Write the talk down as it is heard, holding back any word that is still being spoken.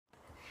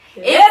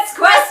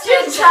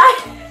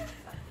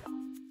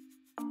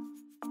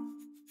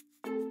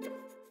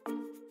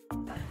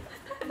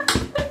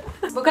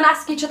going to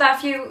ask each other a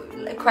few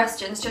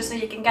questions just so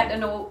you can get to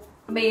know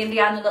me and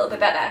Leanne a little bit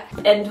better.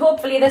 And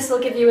hopefully this will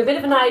give you a bit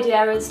of an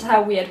idea as to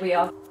how weird we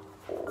are.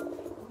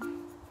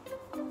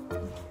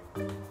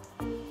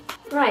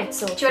 Right,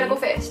 so... Do you want to go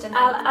first?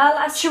 I'll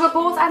ask... Should we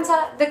both answer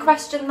the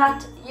question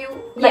that you...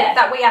 Like,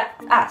 that we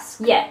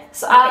asked? Yeah,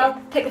 so okay.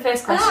 I'll pick the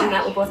first question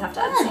that we'll both have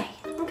to answer.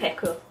 Okay,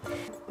 cool.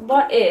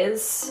 What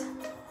is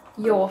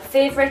your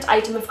favourite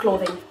item of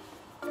clothing?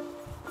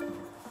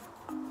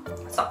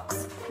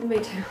 Socks. Me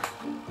too.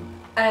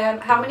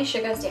 How many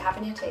sugars do you have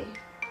in your tea?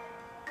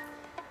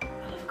 I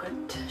love a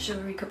good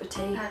sugary cup of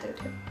tea. I do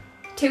too.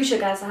 2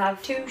 sugars I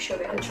have. 2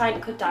 sugars. I'm trying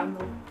to cut down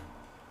though.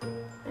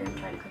 I'm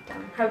trying to cut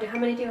down. How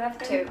many do you have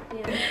then? 2.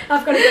 Yeah.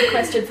 I've got a good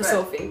question for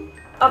Sophie.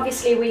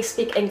 Obviously we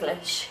speak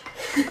English.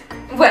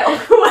 Well,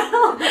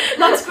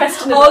 that's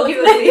questionable.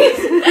 Arguably.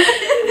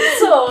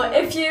 So,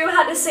 if you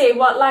had to say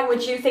what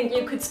language you think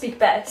you could speak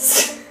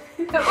best.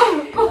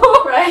 Right.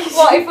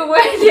 What if we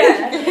were?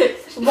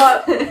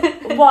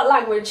 Yeah. What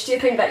language do you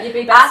think that you'd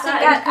be best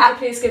at? And could you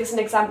please give us an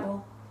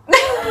example?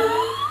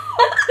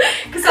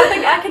 Because I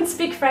think I can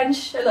speak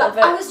French a little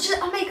bit. I was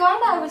just, oh my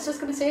god, I was just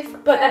going to say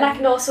French. But then I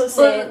can also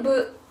say...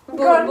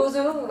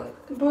 Bonjour.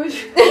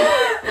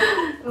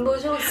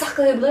 Bonjour,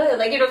 sacre bleu.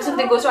 Like, you know, if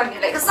something goes wrong,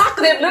 you're like,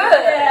 sacre bleu.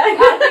 Yeah.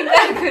 I think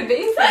that could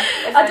be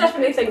I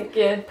definitely think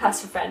you'd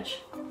pass for French.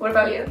 What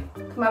about you?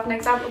 Can we have an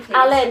example, please?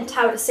 I learned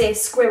how to say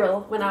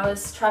squirrel when I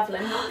was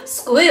travelling.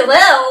 Squirrel!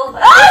 In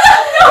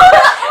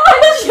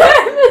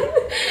German!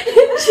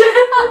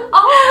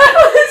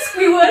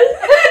 Squirrel!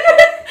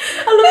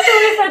 I love the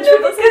way French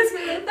people say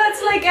squirrel.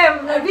 That's like,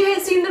 have you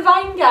seen the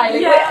Vine guy?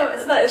 Like,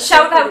 yeah.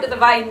 Shout out to the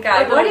Vine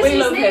guy. What is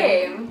his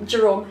name?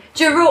 Jerome.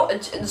 Jerome,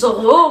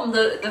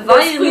 the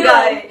Vine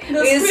guy.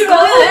 He's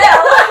squirrel.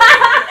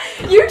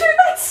 You do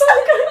that so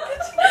good.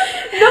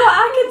 No,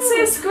 I can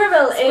say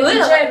squirrel in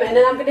German,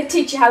 and I'm going to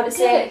teach you how to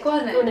say it. Go on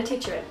then. I'm going to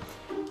teach you it.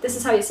 This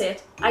is how you say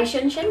it.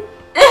 Eichhörnchen.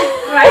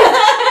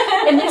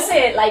 Right? And you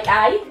say it like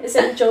I, as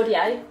in Jodie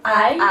I.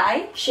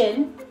 I.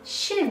 Shin.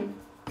 Shin.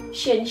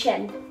 Shin,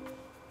 shin.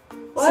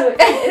 What? So,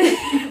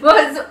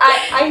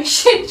 I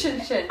shin.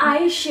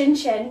 I shin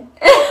shin.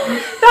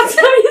 That's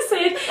how you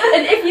say it.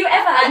 And if you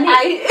ever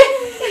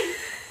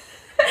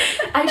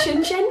I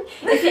shin shin.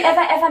 If you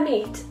ever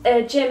meet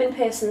a German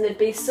person,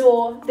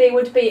 they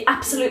would be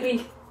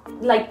absolutely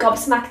like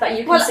gobsmacked that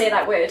you can say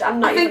that word. I'm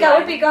not. I think I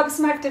would be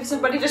gobsmacked if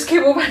somebody just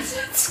came over and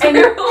said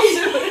squirrel.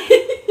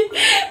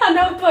 I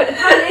know, but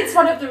apparently it's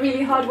one of the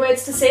really hard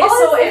words to say. Oh,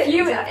 so if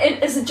you,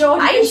 as a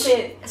Geordie, you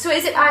say. So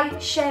is it I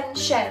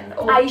shen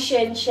or I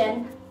shen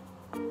shen?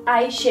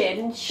 I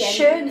shen shen.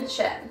 Schön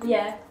shen.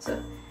 Yeah.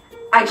 So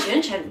I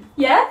shen.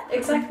 Yeah,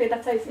 exactly.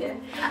 That's how you say it.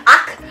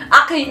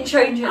 I'm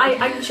shen.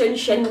 I'm shen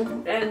shen.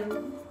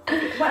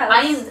 What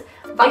else?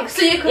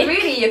 So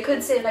you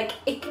could say like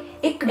ich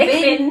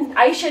bin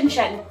I shen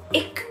shen.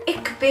 Ich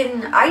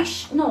bin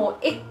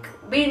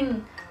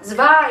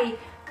zwei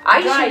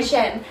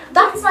Eichhörnchen.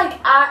 That's like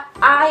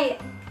I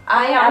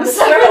am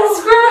 7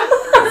 squirrels.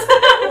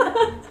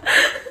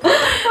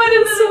 What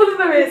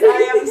is I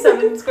am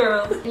 7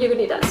 squirrels. You would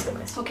need to answer the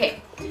question.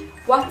 Okay.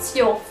 What's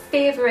your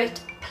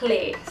favourite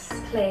place?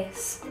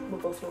 Place. We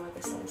both know where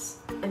this is.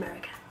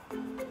 America.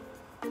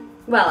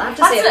 Well, I have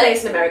to say a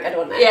place in America,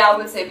 don't I? Yeah, I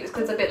would say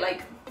because it's a bit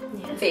like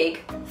vague.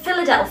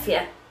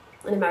 Philadelphia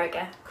in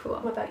America. Cool.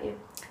 What about you?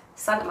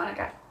 Santa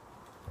Monica.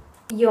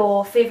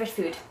 Your favourite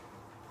food?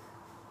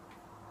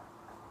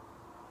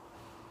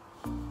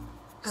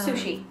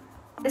 Sushi.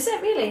 Is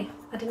it really?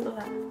 I didn't know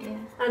that. Yeah.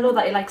 I know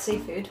that you like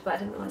seafood, but I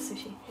didn't know that's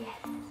sushi. Yeah.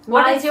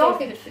 What is your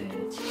favourite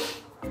food?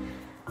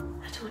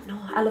 I don't know.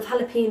 I love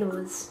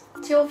jalapenos.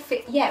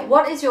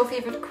 What is your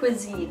favourite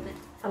cuisine?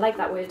 I like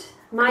that word.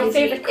 My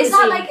favourite cuisine.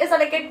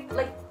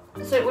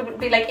 So it would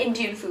be like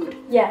Indian food?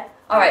 Yeah.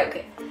 Alright,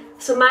 okay.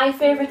 So my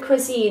favourite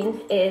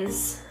cuisine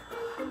is,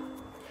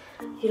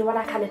 you know what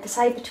I kind of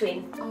decide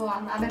between? Oh,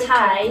 I'm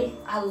Thai.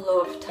 I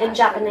love Thai. And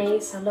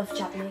Japanese. I love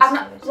Japanese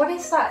food. What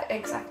is that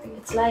exactly?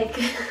 It's like...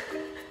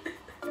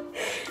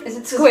 Is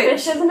it squid?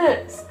 Fish, isn't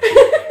it?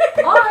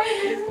 Well,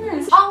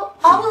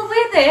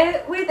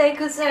 we're there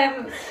because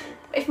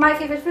if my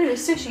favourite food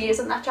is sushi,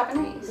 isn't that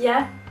Japanese?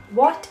 Yeah.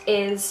 What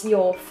is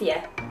your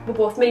fear?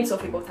 Me and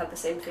Sophie both have the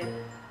same fear.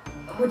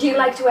 Would you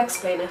like to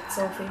explain it,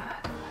 Sophie?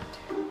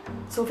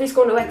 Sophie's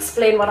going to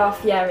explain what our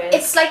fear is.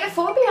 It's like a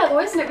phobia though,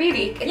 isn't it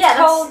really?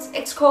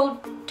 It's called,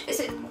 is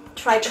it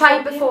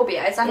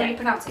trypophobia? Is that how you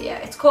pronounce it? Yeah.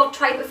 It's called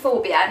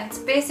trypophobia and it's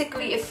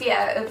basically a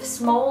fear of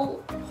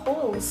small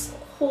holes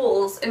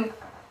and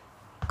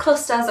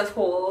clusters of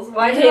holes.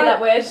 Why do you hate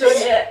that word, don't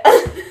you?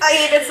 I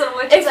hate it so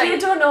much. If you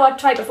don't know what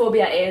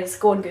trypophobia is,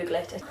 go and Google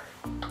it.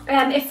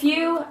 If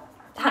you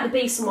had to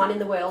be someone in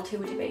the world, who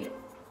would you be?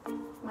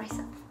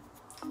 Myself.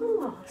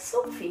 Oh,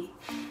 Sophie.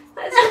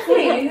 That's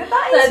lovely.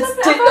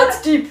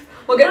 That's deep.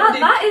 We'll get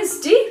deep. That is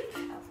deep.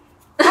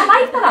 I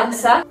like that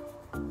answer.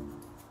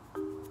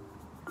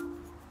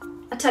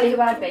 I'll tell you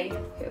who I'd be.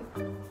 Who?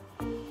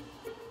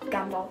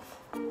 Gandalf.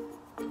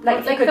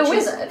 Like the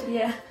wizard?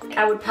 Yeah.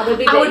 I would probably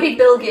be... I would be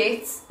Bill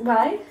Gates.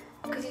 Why?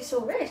 Because he's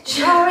so rich.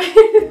 Alright.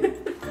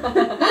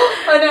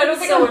 Oh no, I don't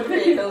think I would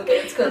be Bill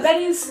Gates because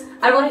Benny's.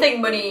 I don't think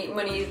money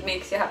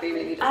makes you happy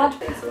really.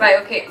 Does it? Right,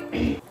 okay.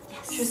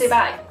 Yes. Should we say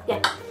bye?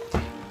 Yeah.